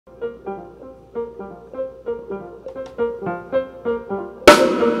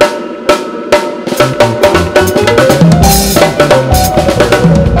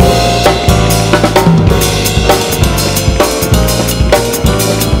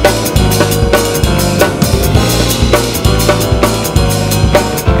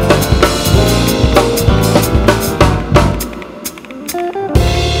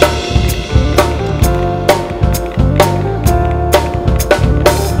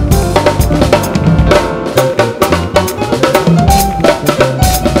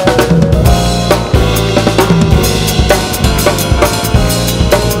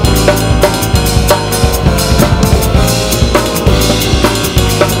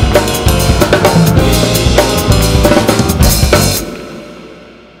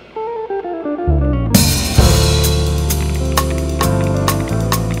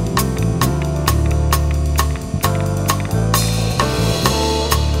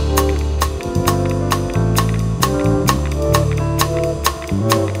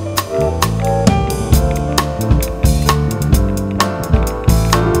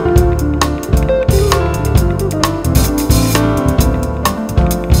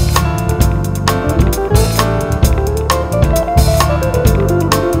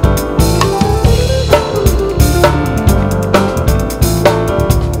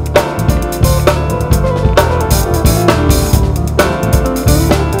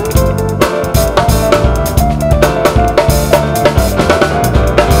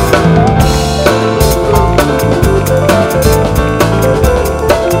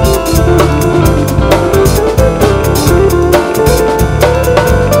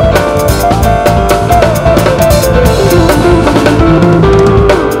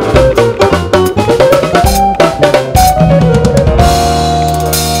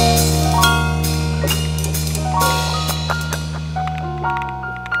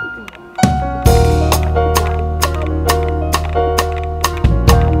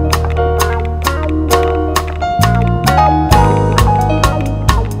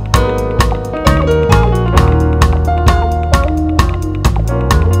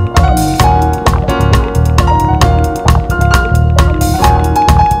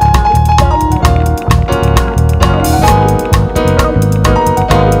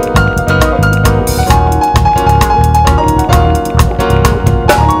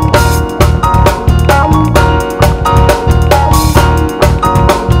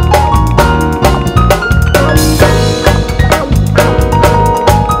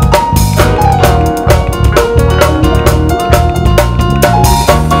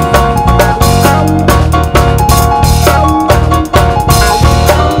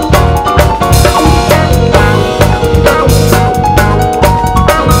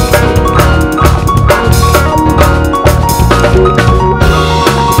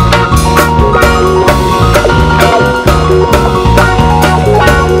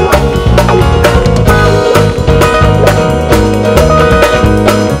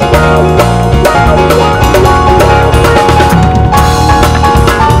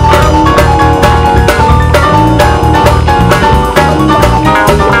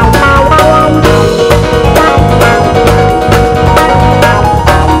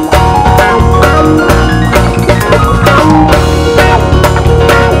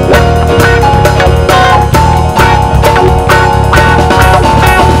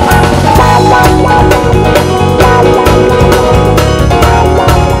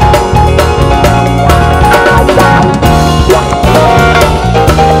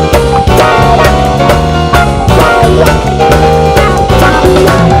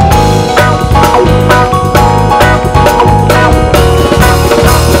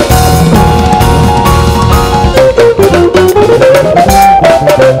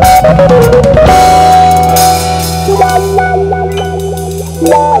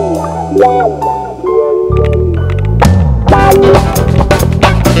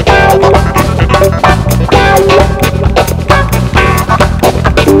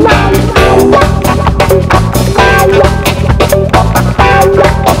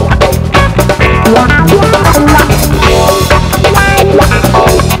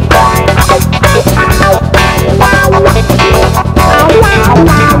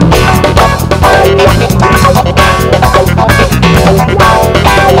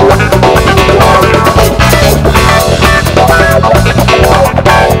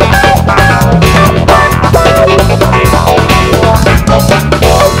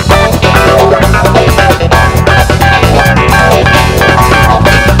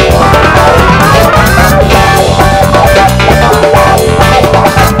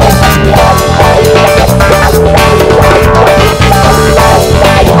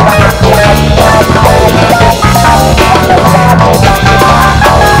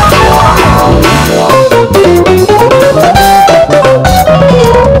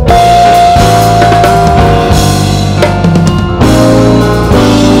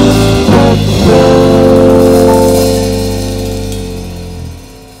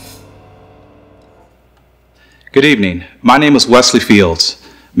Good evening. My name is Wesley Fields,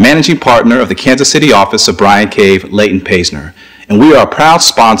 Managing Partner of the Kansas City office of Brian Cave, Leighton Paisner, and we are a proud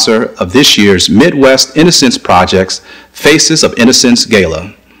sponsor of this year's Midwest Innocence Project's Faces of Innocence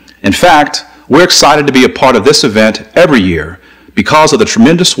Gala. In fact, we're excited to be a part of this event every year because of the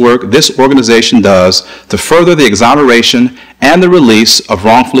tremendous work this organization does to further the exoneration and the release of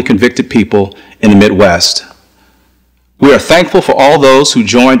wrongfully convicted people in the Midwest. We are thankful for all those who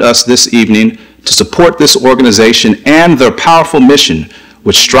joined us this evening to support this organization and their powerful mission,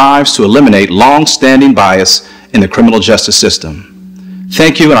 which strives to eliminate long-standing bias in the criminal justice system.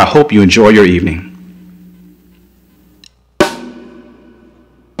 Thank you, and I hope you enjoy your evening.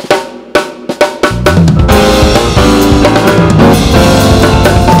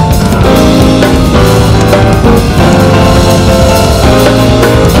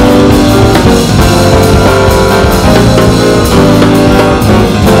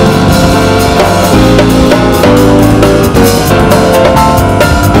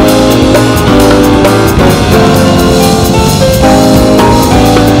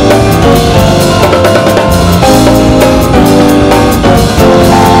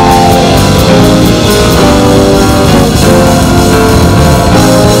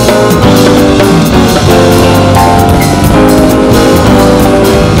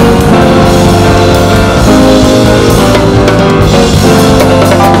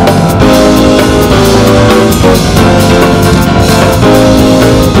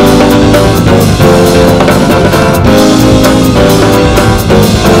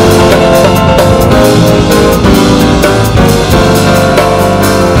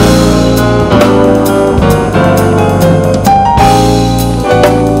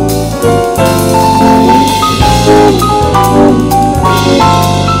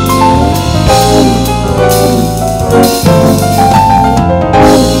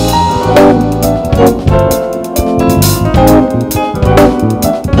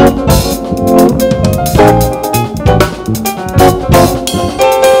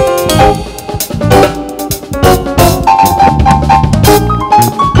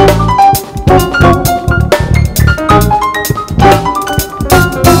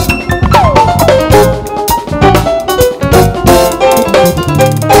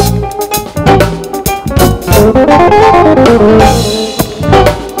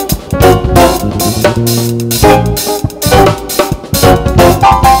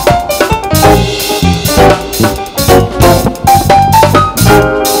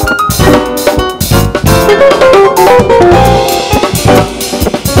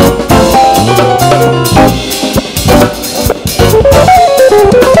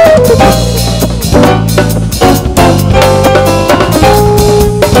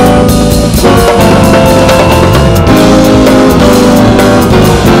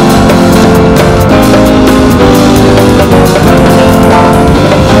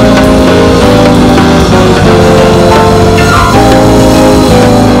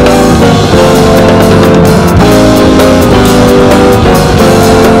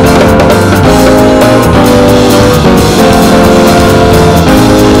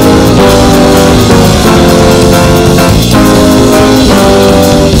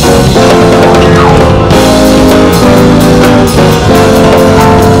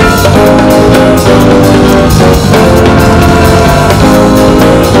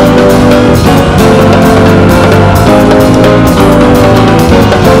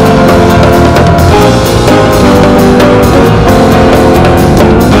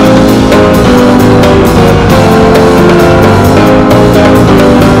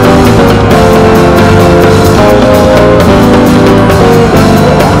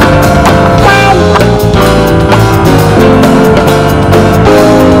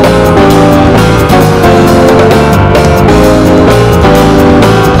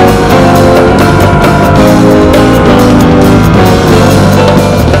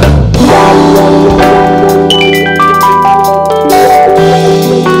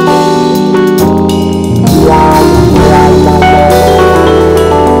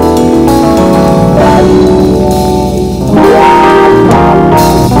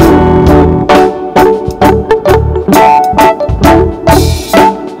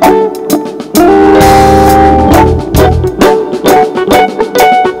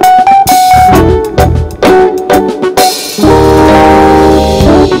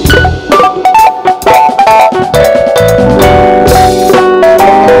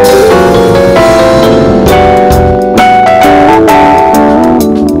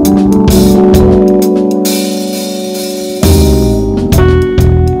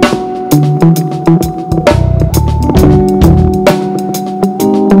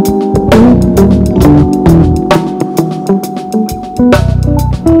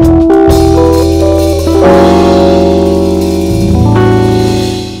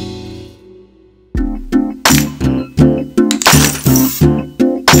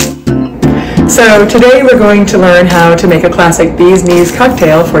 So today we're going to learn how to make a classic bee's knees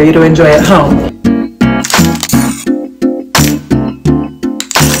cocktail for you to enjoy at home.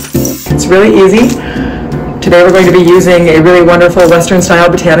 It's really easy. Today we're going to be using a really wonderful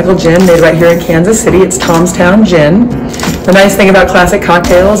Western-style botanical gin made right here in Kansas City. It's Tomstown Gin. The nice thing about classic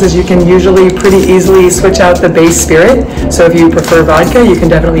cocktails is you can usually pretty easily switch out the base spirit. So if you prefer vodka, you can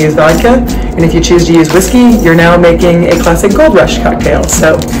definitely use vodka. And if you choose to use whiskey, you're now making a classic Gold Rush cocktail.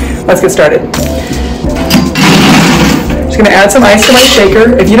 So let's get started. Just going to add some ice to my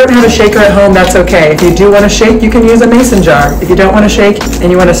shaker. If you don't have a shaker at home, that's okay. If you do want to shake, you can use a mason jar. If you don't want to shake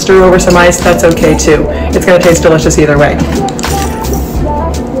and you want to stir over some ice, that's okay too. It's going to taste delicious either way.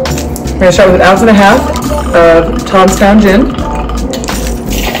 We're going to start with 1.5 ounces of Tomstown Gin.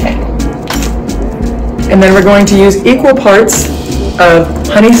 And then we're going to use equal parts of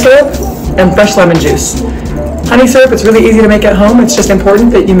honey syrup and fresh lemon juice. Honey syrup, it's really easy to make at home. It's just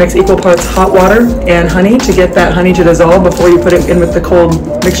important that you mix equal parts hot water and honey to get that honey to dissolve before you put it in with the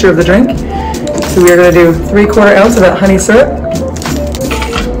cold mixture of the drink. So we are going to do 3/4 ounce of that honey syrup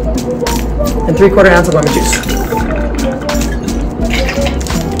and 3/4 ounce of lemon juice.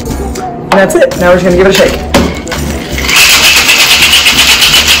 And that's it. Now we're just going to give it a shake.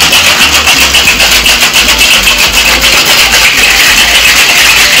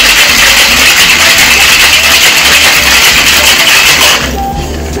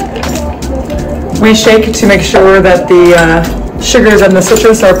 We shake to make sure that the sugars and the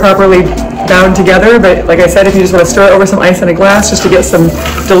citrus are properly bound together, but like I said, if you just want to stir it over some ice in a glass just to get some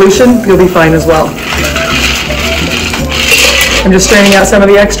dilution, you'll be fine as well. I'm just straining out some of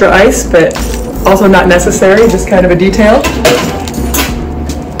the extra ice, but also not necessary, just kind of a detail.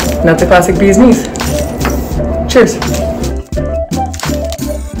 And that's a classic bee's knees. Cheers.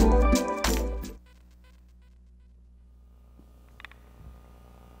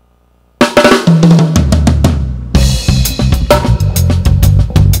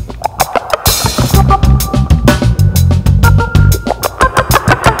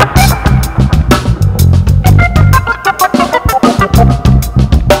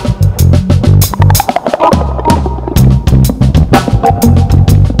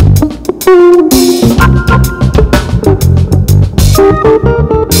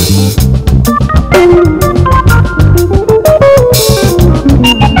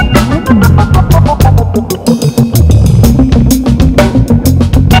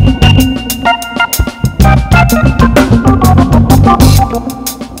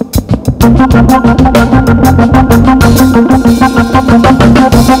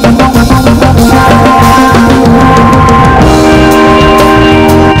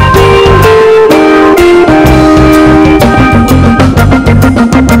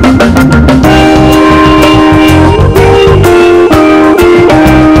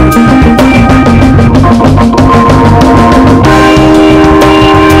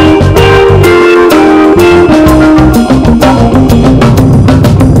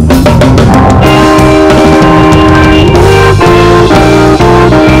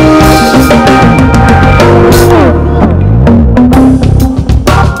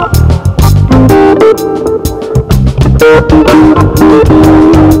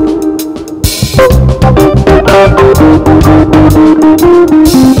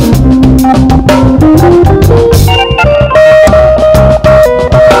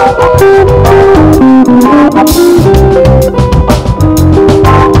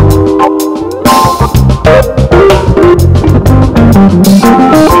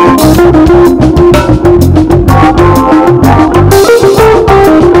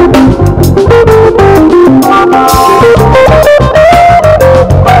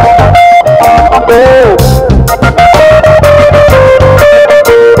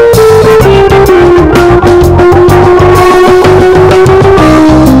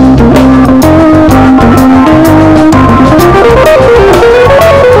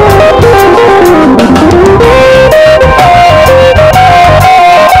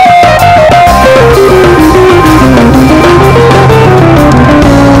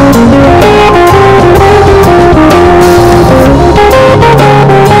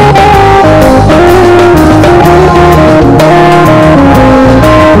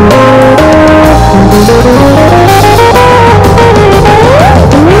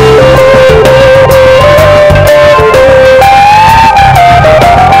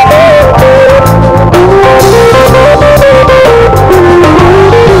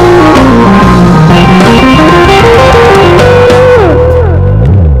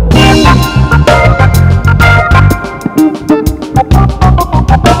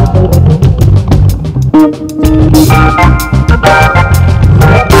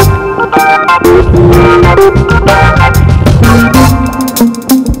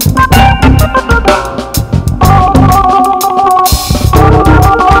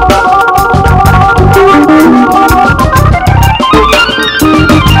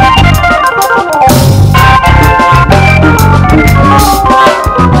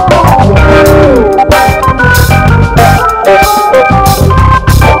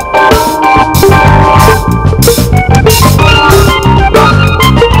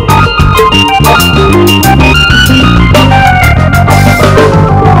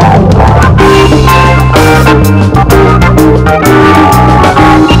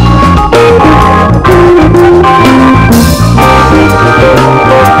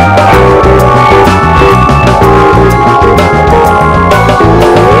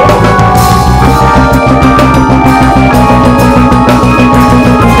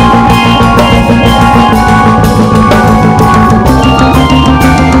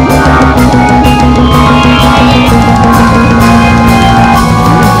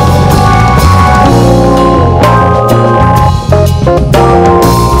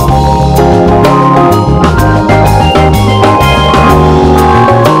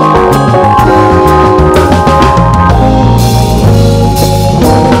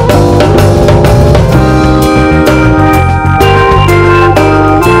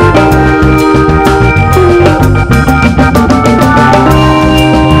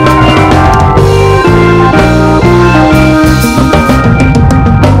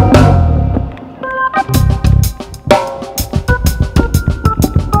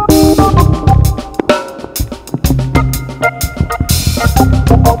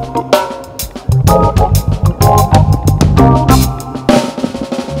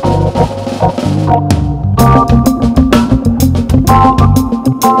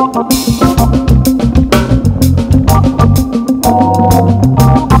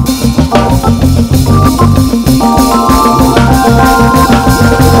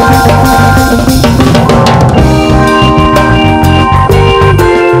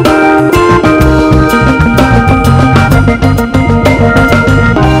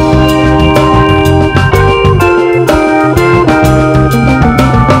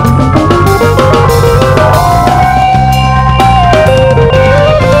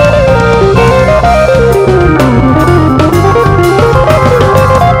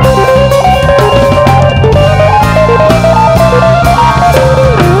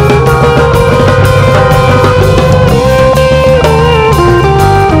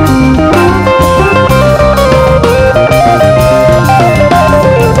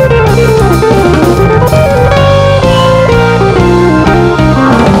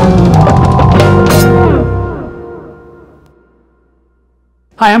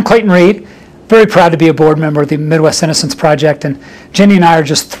 Hi, I'm Clayton Reed. Very proud to be a board member of the Midwest Innocence Project, and Jenny and I are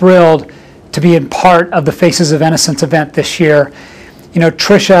just thrilled to be in part of the Faces of Innocence event this year. You know,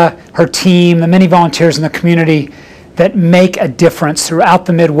 Tricia, her team, the many volunteers in the community that make a difference throughout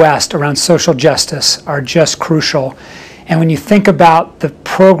the Midwest around social justice are just crucial. And when you think about the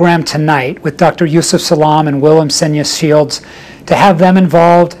program tonight with Dr. Yusuf Salam and Willem Senyas Shields, to have them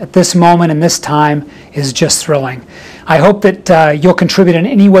involved at this moment and this time is just thrilling. I hope that you'll contribute in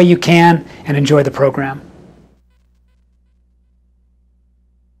any way you can and enjoy the program.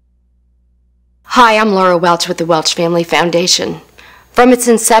 Hi, I'm Laura Welch with the Welch Family Foundation. From its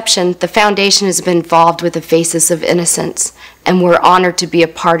inception, the foundation has been involved with the Faces of Innocence, and we're honored to be a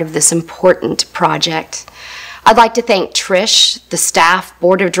part of this important project. I'd like to thank Trish, the staff,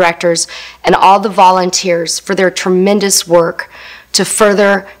 board of directors, and all the volunteers for their tremendous work to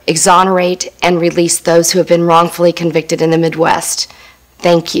further exonerate and release those who have been wrongfully convicted in the Midwest.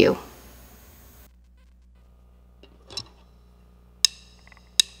 Thank you.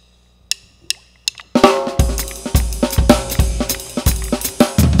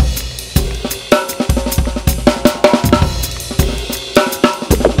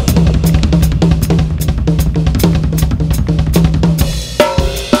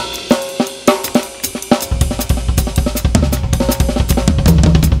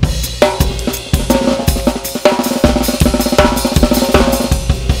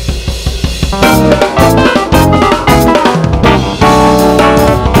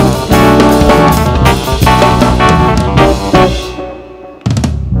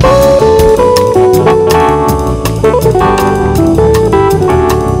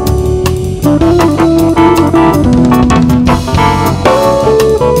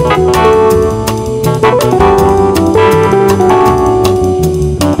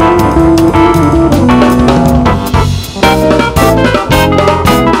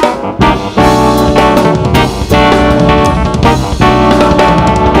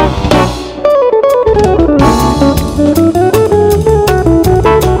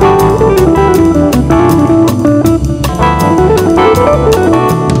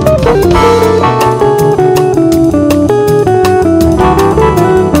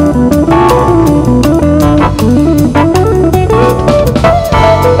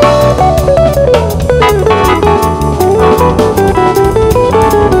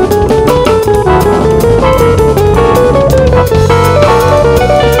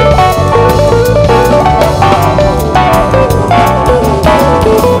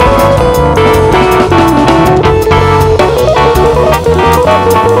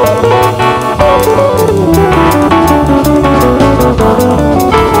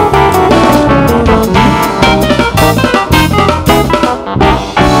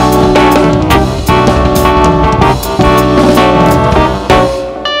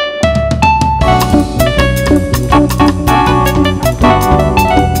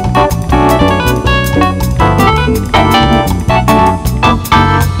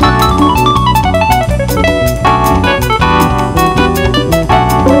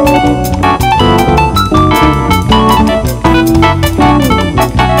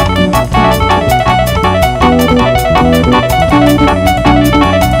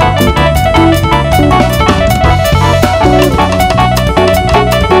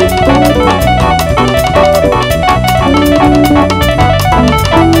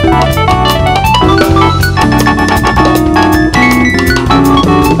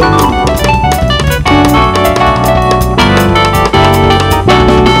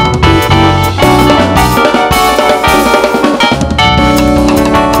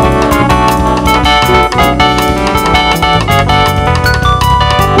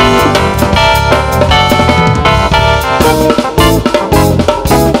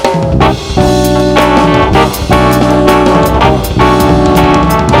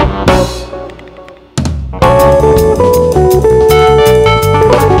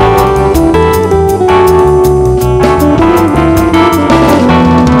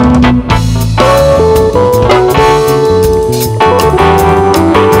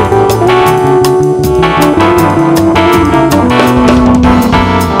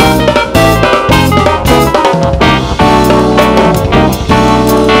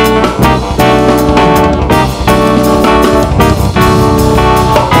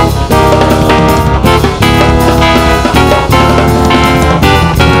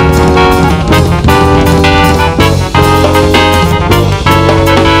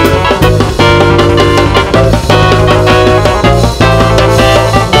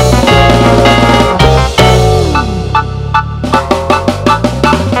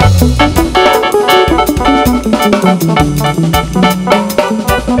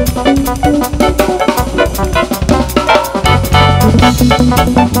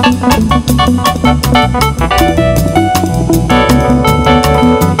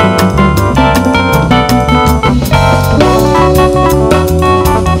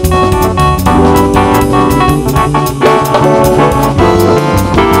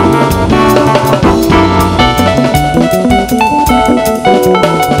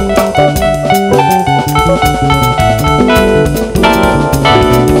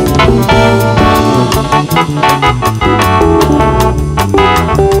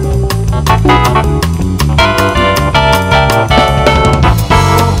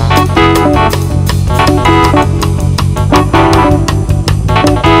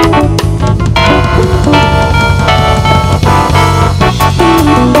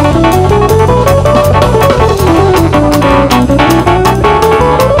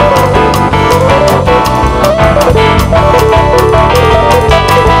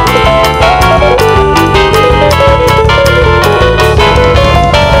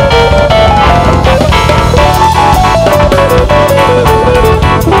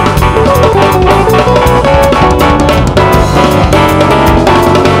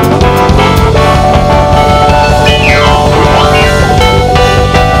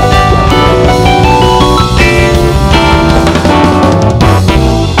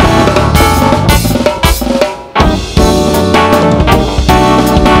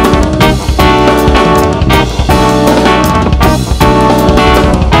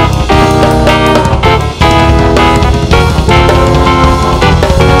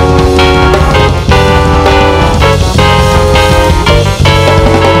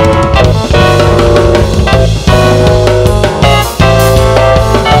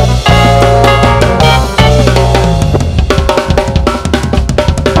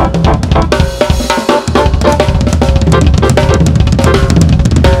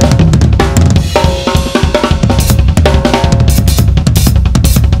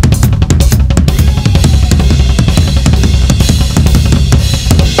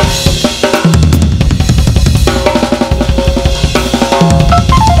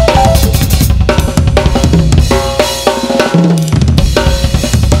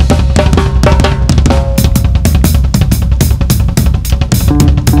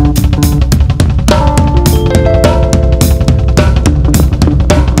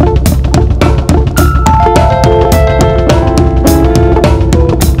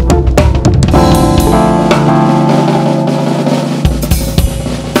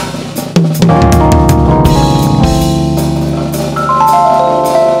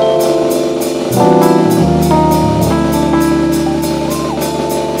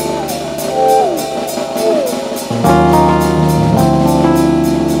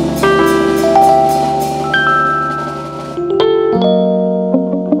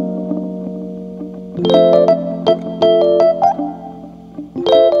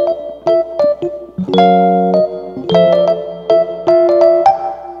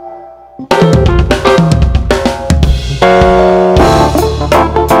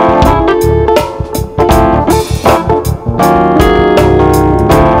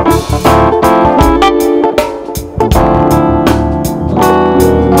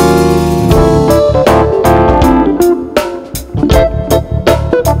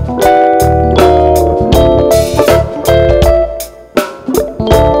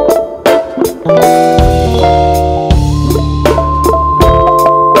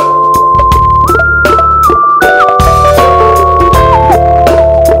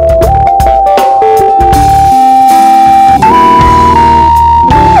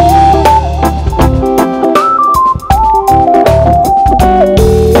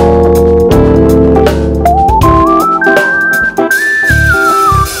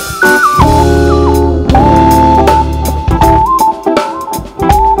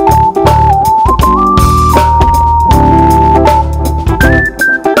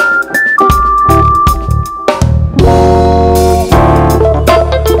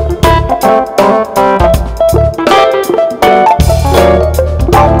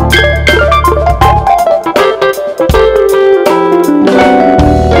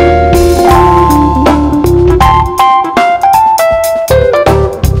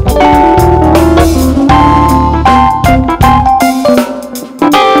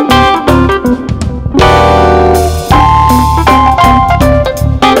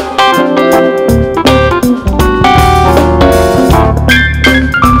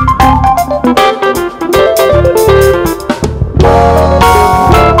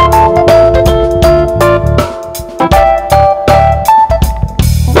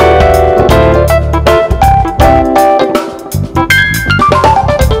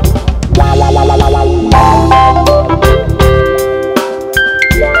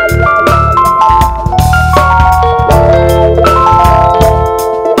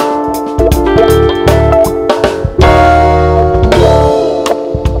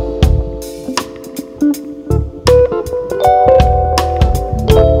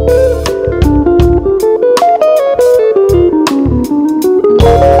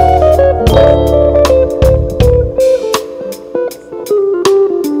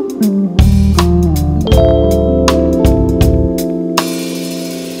 you.